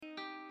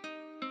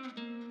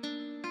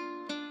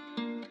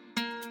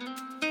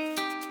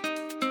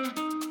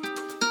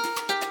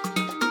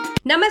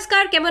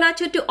Namaskar,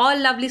 Kemonacho to all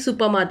lovely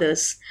super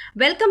mothers.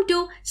 Welcome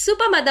to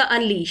Super Mother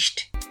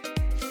Unleashed.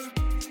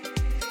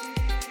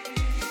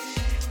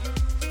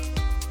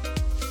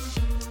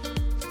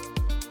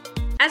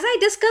 As I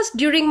discussed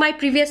during my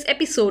previous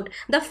episode,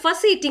 the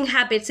fussy eating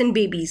habits in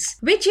babies,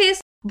 which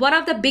is one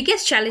of the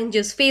biggest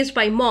challenges faced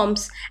by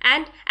moms,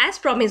 and as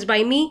promised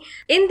by me,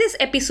 in this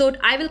episode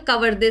I will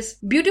cover this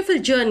beautiful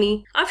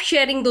journey of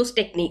sharing those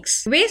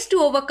techniques, ways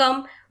to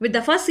overcome with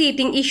the fussy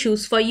eating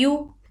issues for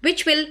you,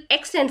 which will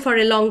extend for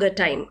a longer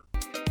time.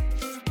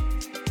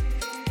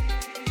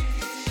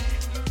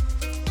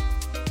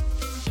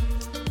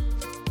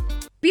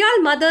 We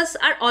all mothers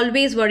are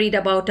always worried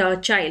about our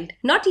child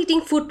not eating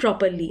food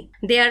properly,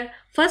 their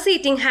fussy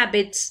eating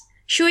habits,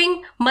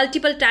 showing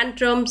multiple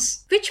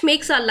tantrums, which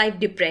makes our life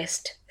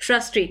depressed,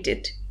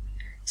 frustrated.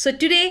 So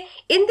today,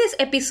 in this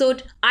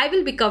episode, I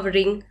will be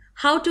covering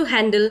how to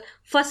handle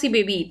fussy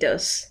baby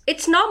eaters.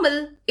 It's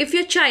normal if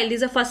your child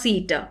is a fussy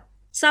eater.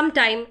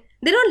 Sometimes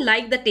they don't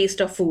like the taste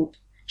of food,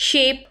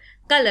 shape,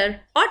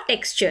 color, or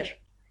texture.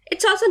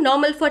 It's also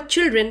normal for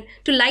children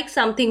to like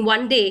something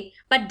one day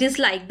but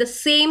dislike the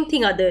same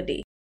thing other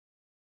day.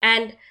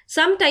 And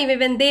sometimes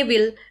even they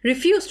will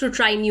refuse to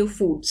try new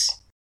foods.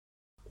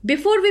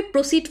 Before we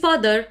proceed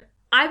further,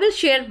 I will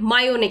share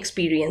my own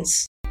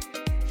experience.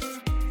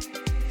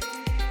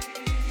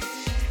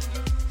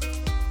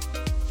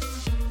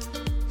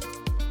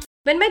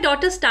 When my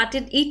daughter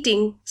started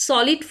eating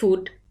solid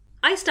food,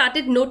 I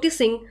started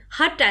noticing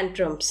her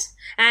tantrums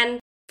and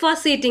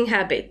fussy eating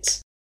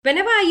habits.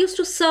 Whenever I used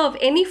to serve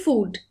any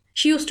food,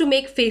 she used to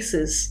make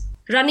faces,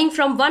 running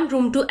from one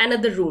room to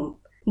another room,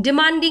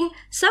 demanding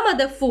some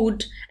other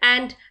food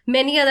and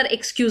many other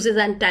excuses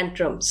and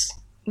tantrums,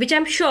 which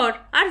I'm sure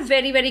are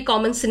very, very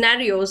common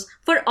scenarios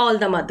for all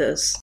the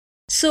mothers.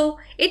 So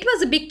it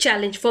was a big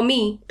challenge for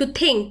me to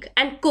think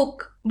and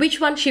cook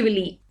which one she will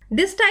eat.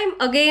 This time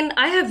again,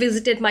 I have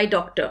visited my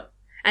doctor.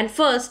 And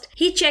first,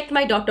 he checked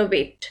my daughter's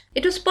weight.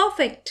 It was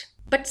perfect.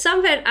 But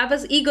somewhere I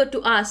was eager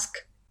to ask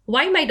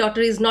why my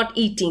daughter is not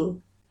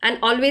eating and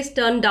always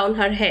turned down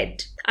her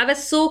head. I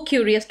was so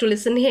curious to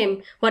listen to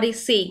him, what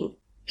he's saying.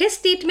 His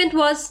statement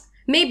was,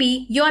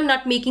 maybe you are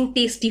not making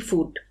tasty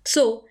food,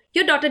 so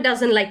your daughter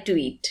doesn't like to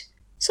eat.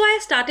 So I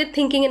started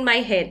thinking in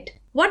my head,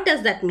 what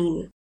does that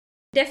mean?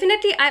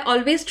 Definitely I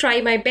always try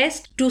my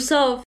best to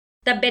serve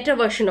the better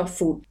version of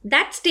food.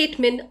 That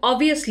statement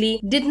obviously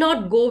did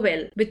not go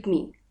well with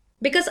me,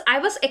 because I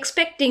was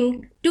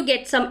expecting to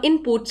get some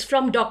inputs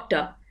from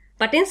doctor,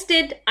 but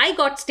instead I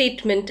got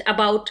statement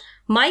about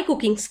my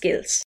cooking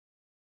skills.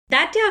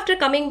 That day after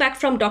coming back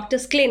from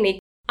doctor's clinic,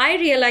 I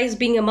realized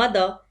being a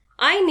mother,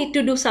 I need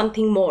to do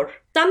something more,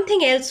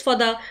 something else for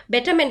the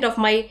betterment of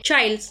my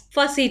child's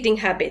fussy eating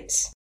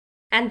habits.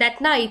 And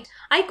that night,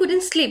 I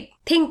couldn't sleep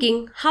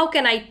thinking how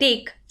can I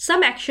take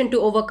some action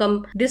to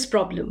overcome this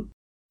problem.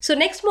 So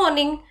next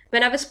morning,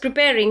 when I was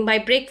preparing my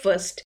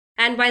breakfast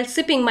and while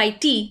sipping my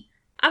tea,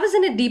 I was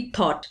in a deep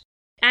thought,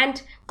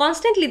 and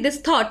constantly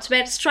these thoughts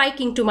were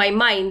striking to my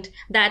mind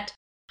that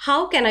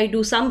how can I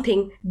do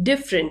something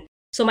different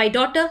so my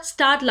daughter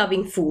start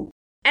loving food.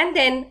 And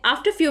then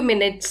after a few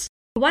minutes,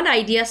 one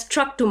idea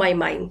struck to my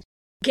mind.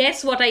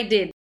 Guess what I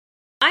did?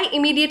 I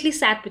immediately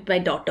sat with my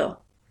daughter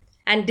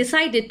and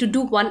decided to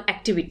do one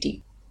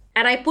activity.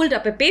 And I pulled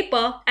up a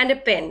paper and a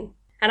pen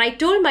and I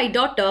told my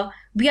daughter,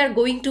 we are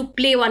going to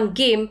play one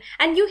game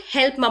and you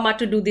help mama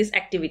to do this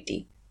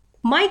activity.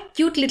 My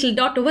cute little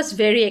daughter was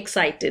very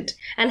excited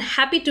and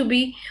happy to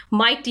be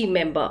my team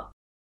member.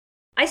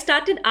 I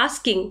started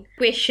asking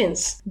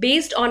questions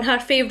based on her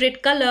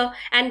favorite color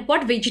and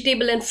what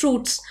vegetable and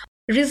fruits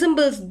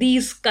resembles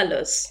these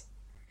colors.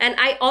 And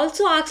I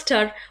also asked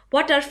her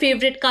what her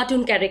favorite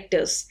cartoon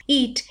characters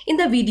eat in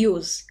the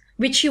videos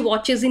which she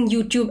watches in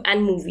YouTube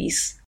and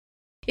movies.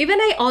 Even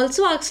I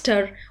also asked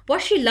her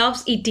what she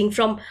loves eating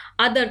from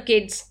other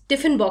kids'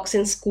 tiffin box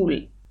in school.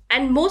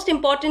 And most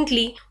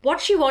importantly,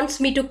 what she wants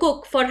me to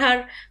cook for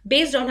her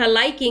based on her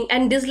liking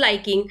and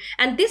disliking.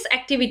 And this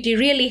activity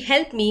really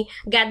helped me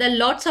gather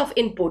lots of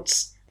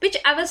inputs, which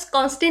I was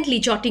constantly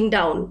jotting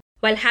down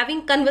while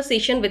having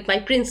conversation with my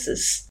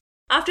princess.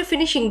 After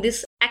finishing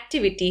this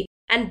activity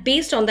and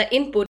based on the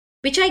input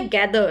which I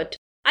gathered,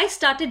 I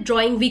started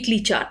drawing weekly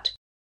chart.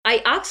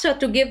 I asked her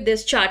to give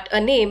this chart a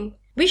name,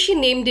 which she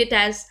named it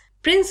as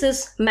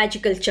Princess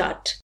Magical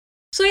Chart.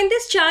 So in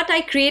this chart, I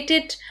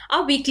created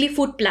a weekly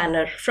food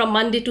planner from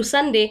Monday to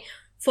Sunday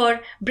for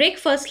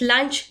breakfast,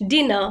 lunch,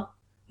 dinner,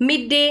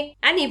 midday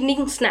and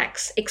evening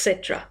snacks,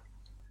 etc.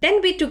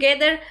 Then we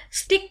together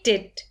sticked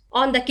it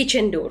on the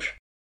kitchen door.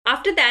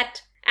 After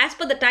that, as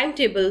per the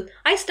timetable,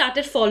 I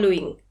started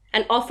following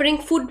and offering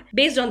food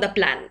based on the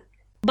plan.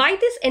 By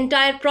this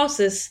entire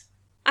process,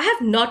 I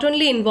have not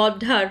only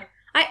involved her,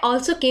 I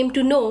also came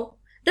to know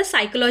the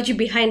psychology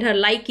behind her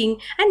liking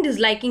and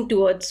disliking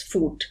towards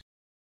food.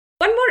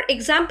 One more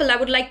example I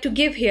would like to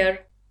give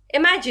here.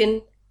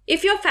 Imagine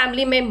if your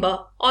family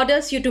member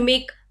orders you to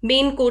make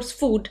main course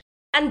food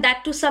and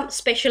that to some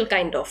special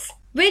kind of,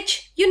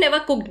 which you never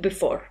cooked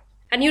before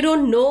and you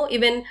don't know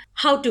even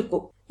how to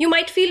cook. you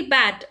might feel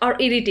bad or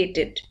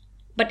irritated.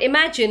 But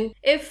imagine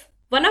if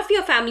one of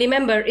your family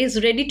member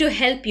is ready to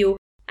help you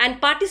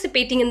and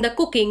participating in the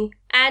cooking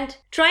and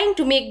trying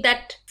to make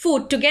that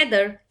food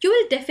together, you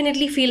will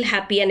definitely feel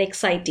happy and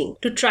exciting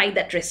to try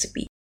that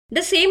recipe.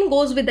 The same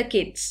goes with the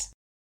kids.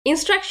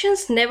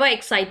 Instructions never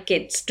excite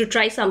kids to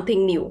try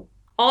something new.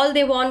 All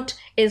they want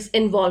is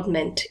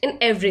involvement in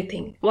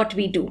everything what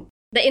we do.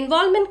 The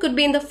involvement could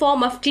be in the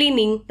form of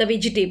cleaning the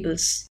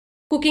vegetables,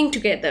 cooking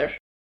together,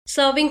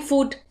 serving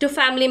food to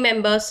family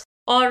members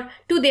or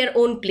to their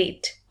own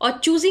plate, or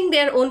choosing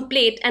their own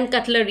plate and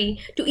cutlery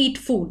to eat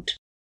food.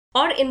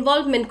 Or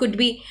involvement could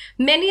be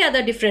many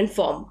other different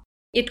forms.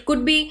 It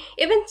could be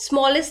even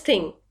smallest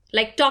thing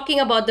like talking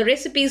about the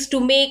recipes to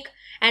make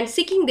and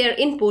seeking their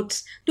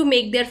inputs to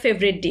make their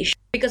favorite dish.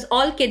 Because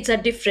all kids are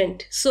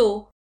different,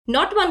 so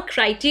not one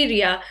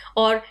criteria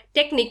or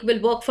technique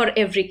will work for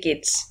every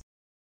kids.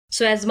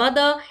 So as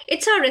mother,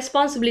 it's our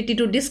responsibility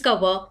to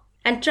discover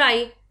and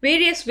try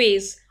various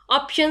ways,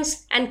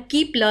 options, and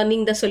keep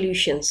learning the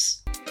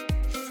solutions.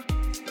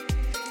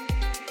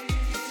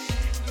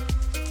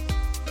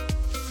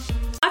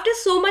 After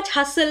so much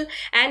hustle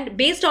and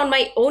based on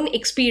my own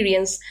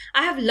experience,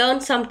 I have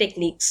learned some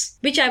techniques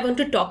which I want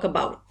to talk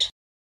about.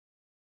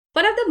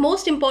 One of the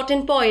most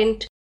important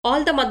point,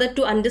 all the mother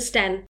to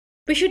understand,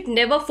 we should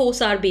never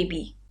force our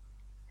baby.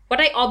 What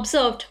I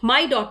observed,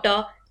 my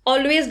daughter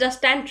always does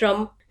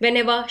tantrum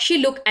whenever she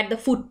look at the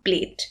food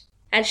plate.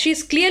 And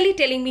she's clearly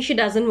telling me she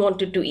doesn't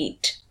want it to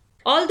eat.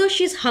 Although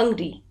she's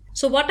hungry.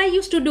 So what I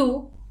used to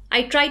do,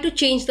 I try to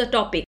change the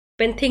topic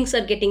when things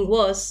are getting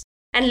worse.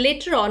 And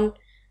later on,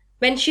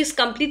 when she's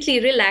completely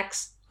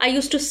relaxed, I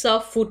used to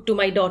serve food to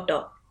my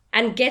daughter.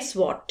 And guess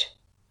what?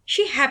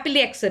 She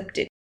happily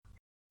accepted.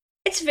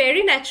 It's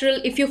very natural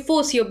if you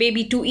force your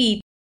baby to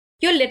eat.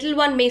 Your little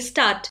one may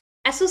start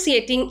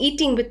associating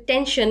eating with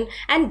tension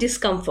and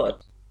discomfort.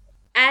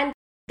 And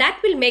that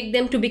will make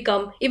them to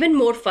become even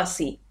more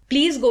fussy.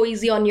 Please go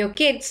easy on your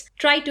kids.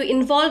 Try to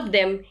involve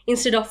them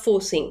instead of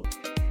forcing.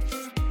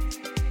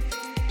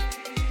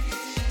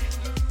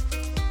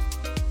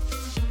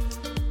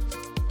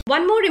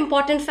 One more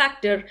important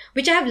factor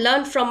which I have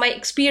learned from my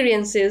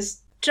experience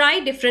is try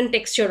different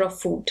texture of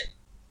food.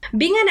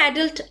 Being an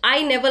adult,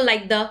 I never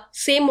like the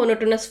same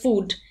monotonous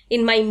food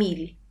in my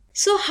meal.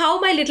 So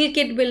how my little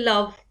kid will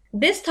love?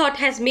 This thought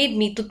has made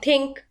me to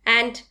think,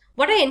 and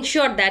what I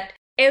ensure that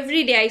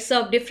every day I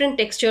serve different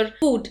texture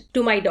food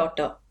to my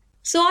daughter.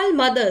 So all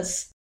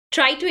mothers,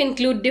 try to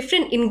include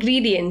different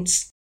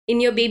ingredients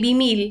in your baby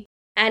meal,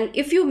 and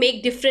if you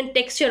make different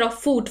texture of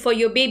food for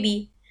your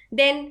baby,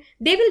 then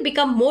they will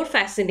become more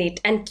fascinated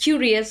and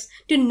curious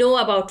to know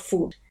about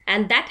food,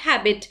 and that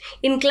habit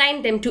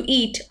incline them to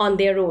eat on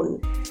their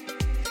own.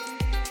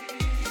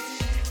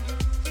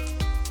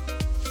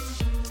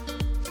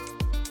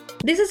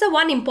 This is a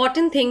one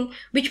important thing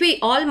which we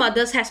all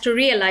mothers has to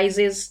realize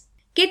is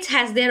kids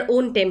has their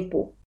own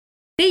tempo.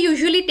 They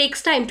usually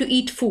takes time to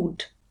eat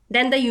food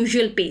than the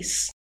usual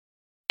pace.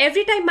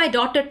 Every time my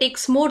daughter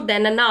takes more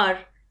than an hour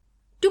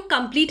to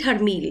complete her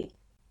meal.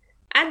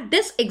 And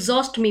this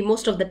exhausts me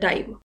most of the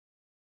time.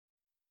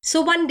 So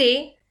one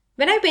day,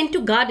 when I went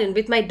to garden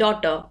with my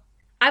daughter,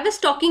 I was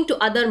talking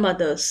to other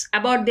mothers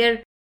about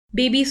their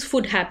baby's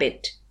food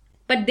habit.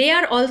 But they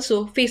are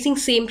also facing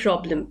same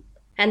problem.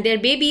 And their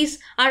babies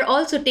are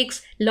also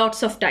takes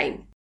lots of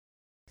time.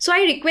 So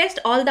I request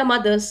all the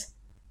mothers,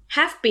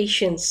 have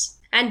patience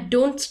and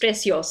don't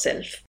stress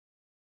yourself.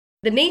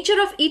 The nature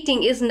of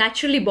eating is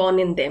naturally born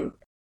in them.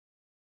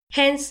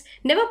 Hence,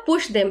 never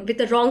push them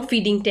with a wrong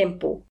feeding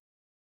tempo,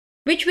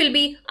 which will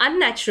be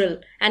unnatural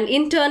and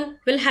in turn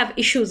will have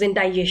issues in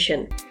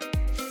digestion.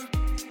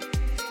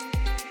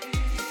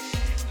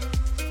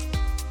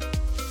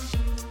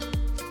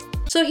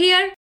 So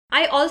here,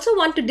 I also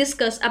want to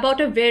discuss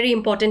about a very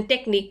important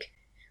technique,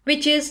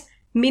 which is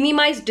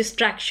minimize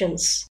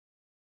distractions.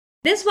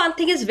 This one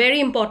thing is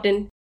very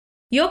important.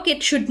 Your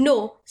kid should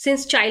know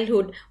since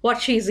childhood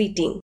what she is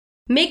eating.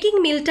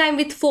 Making mealtime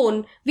with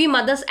phone, we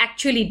mothers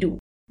actually do.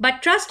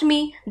 But trust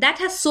me, that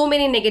has so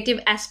many negative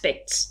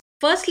aspects.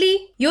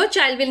 Firstly, your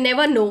child will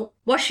never know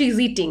what she is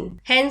eating.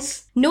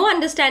 Hence, no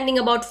understanding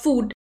about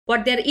food,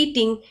 what they are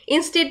eating.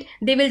 Instead,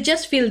 they will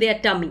just fill their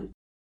tummy.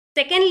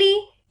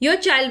 Secondly, your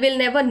child will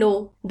never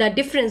know the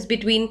difference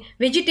between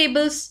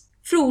vegetables,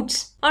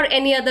 fruits, or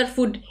any other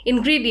food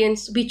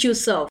ingredients which you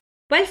serve.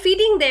 While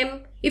feeding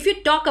them, if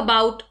you talk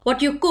about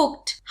what you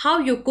cooked, how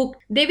you cooked,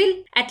 they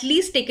will at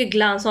least take a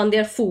glance on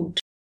their food.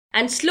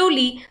 And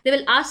slowly, they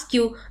will ask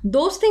you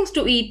those things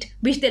to eat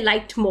which they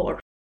liked more.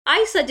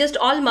 I suggest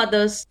all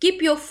mothers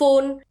keep your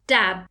phone,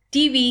 tab,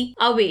 TV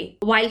away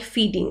while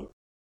feeding.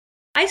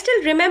 I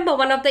still remember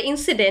one of the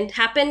incident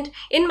happened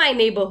in my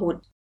neighborhood.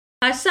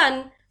 Her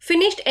son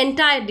finished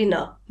entire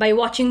dinner by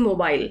watching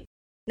mobile.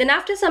 Then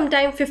after some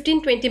time,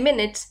 15-20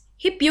 minutes,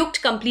 he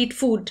puked complete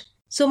food.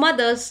 So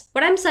mothers,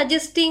 what I'm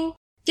suggesting,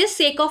 just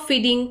sake of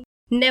feeding,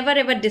 never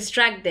ever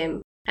distract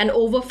them and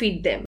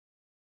overfeed them.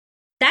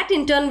 That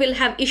in turn will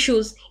have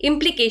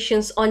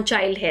implications on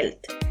child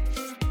health.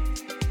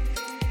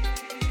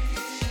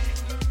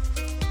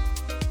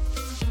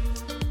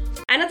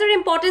 Another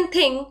important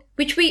thing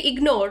which we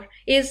ignore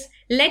is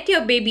let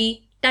your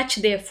baby touch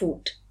their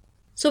food.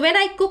 So when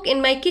I cook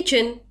in my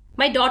kitchen,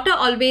 my daughter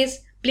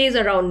always plays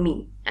around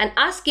me and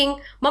asking,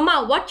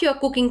 "Mama, what you're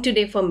cooking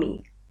today for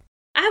me?"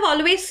 I have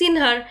always seen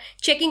her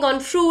checking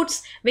on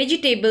fruits,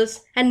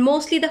 vegetables, and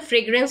mostly the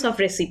fragrance of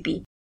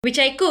recipe. Which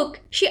I cook,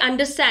 she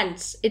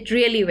understands it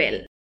really well.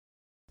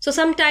 So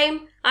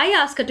sometime I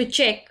ask her to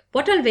check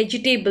what all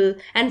vegetable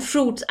and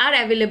fruits are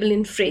available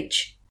in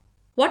fridge.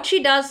 What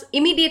she does,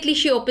 immediately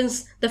she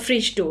opens the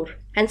fridge door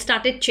and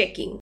started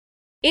checking.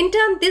 In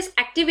turn, this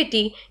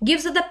activity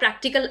gives her the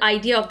practical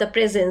idea of the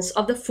presence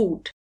of the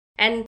food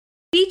and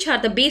teach her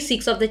the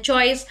basics of the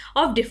choice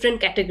of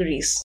different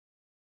categories.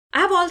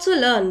 I have also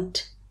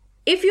learned,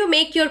 if you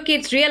make your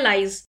kids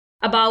realize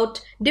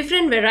about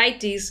different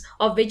varieties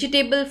of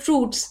vegetable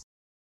fruits,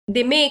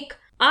 they make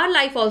our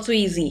life also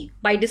easy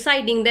by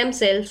deciding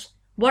themselves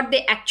what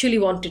they actually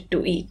wanted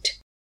to eat.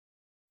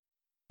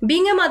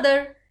 Being a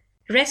mother,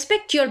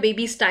 respect your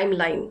baby's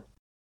timeline.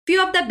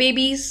 Few of the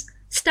babies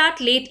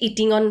start late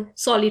eating on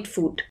solid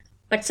food,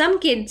 but some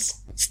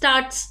kids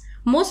starts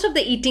most of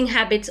the eating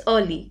habits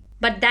early.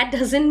 But that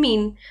doesn't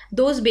mean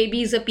those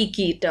baby is a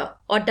picky eater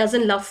or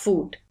doesn't love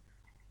food.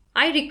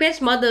 I request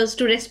mothers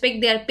to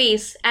respect their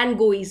pace and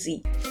go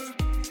easy.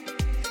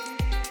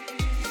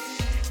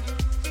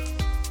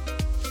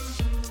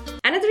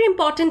 Another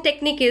important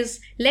technique is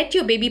let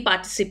your baby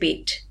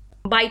participate.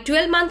 By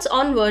 12 months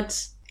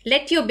onwards,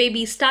 let your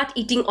baby start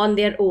eating on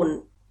their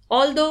own.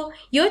 Although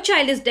your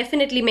child is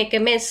definitely make a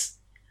mess,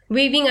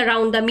 waving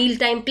around the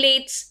mealtime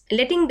plates,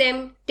 letting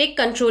them take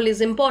control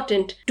is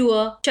important to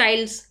a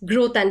child's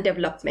growth and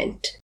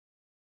development.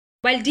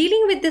 While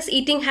dealing with these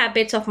eating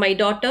habits of my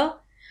daughter,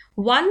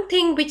 one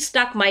thing which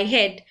stuck my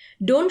head,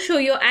 don't show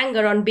your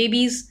anger on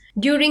babies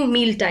during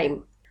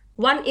mealtime.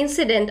 One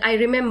incident I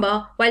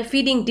remember while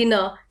feeding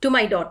dinner to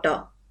my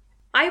daughter.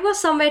 I was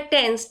somewhere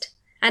tensed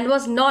and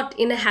was not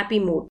in a happy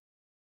mood.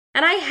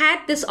 And I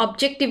had this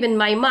objective in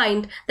my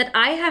mind that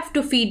I have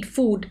to feed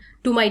food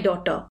to my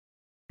daughter.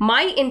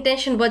 My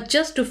intention was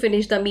just to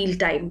finish the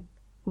mealtime.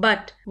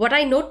 But what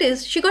I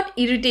noticed, she got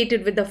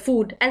irritated with the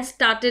food and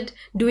started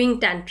doing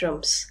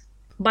tantrums.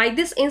 By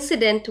this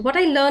incident, what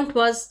I learned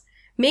was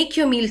make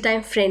your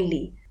mealtime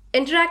friendly.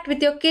 Interact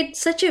with your kids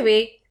such a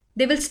way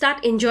they will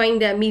start enjoying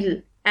their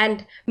meal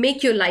and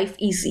make your life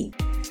easy.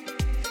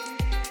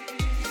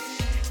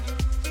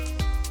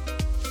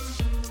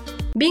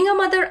 Being a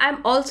mother,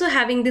 I'm also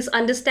having this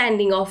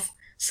understanding of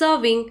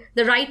serving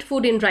the right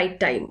food in right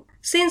time.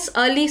 Since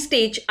early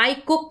stage, I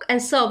cook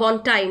and serve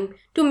on time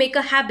to make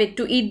a habit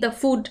to eat the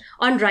food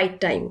on right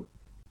time.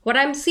 What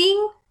I'm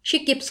seeing,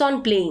 she keeps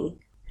on playing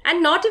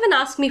and not even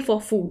ask me for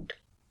food.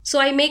 So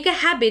I make a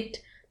habit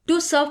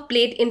to serve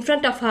plate in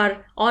front of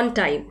her on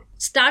time.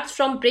 Starts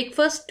from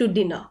breakfast to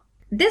dinner.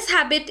 This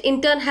habit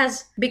in turn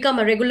has become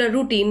a regular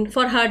routine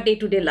for her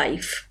day-to-day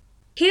life.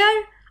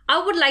 Here,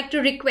 I would like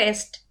to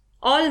request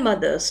all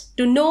mothers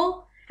to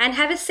know and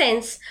have a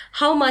sense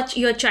how much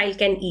your child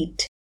can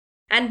eat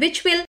and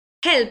which will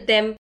help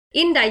them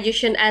in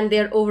digestion and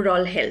their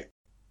overall health.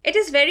 It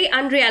is very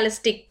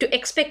unrealistic to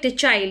expect a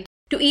child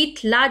to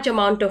eat large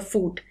amount of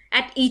food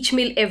at each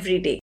meal every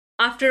day.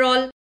 After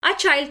all, a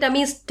child's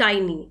tummy is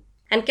tiny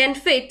and can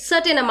fit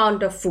certain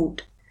amount of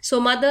food. So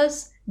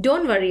mothers,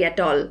 don't worry at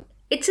all.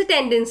 It's a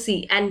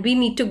tendency and we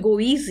need to go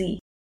easy.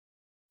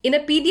 In a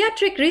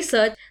pediatric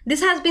research,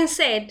 this has been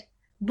said,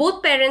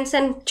 both parents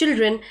and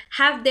children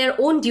have their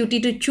own duty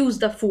to choose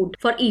the food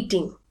for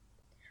eating.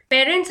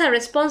 Parents are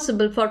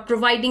responsible for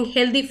providing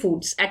healthy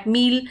foods at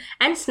meal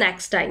and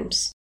snacks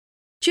times.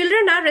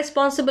 Children are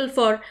responsible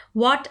for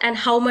what and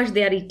how much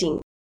they are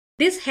eating.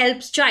 This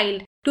helps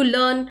child to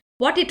learn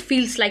what it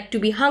feels like to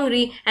be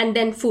hungry and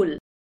then full,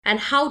 and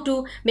how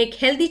to make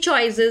healthy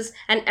choices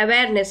and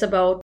awareness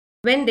about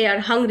when they are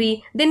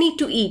hungry, they need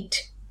to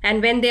eat,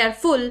 and when they are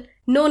full,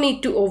 no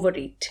need to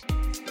overeat.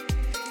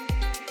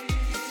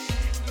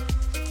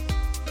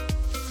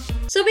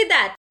 So with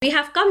that, we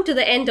have come to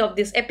the end of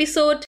this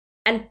episode,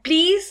 and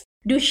please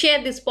do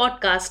share this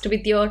podcast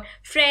with your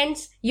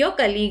friends, your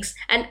colleagues,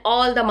 and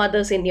all the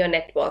mothers in your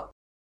network.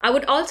 I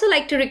would also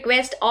like to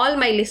request all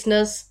my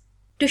listeners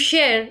to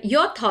share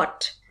your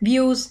thought,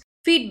 views,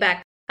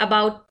 feedback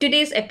about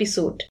today's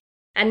episode.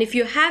 And if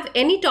you have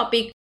any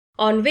topic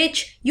on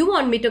which you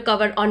want me to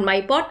cover on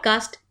my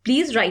podcast,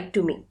 please write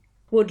to me.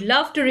 Would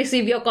love to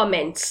receive your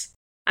comments.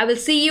 I will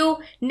see you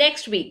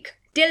next week.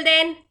 Till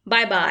then,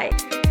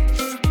 bye-bye.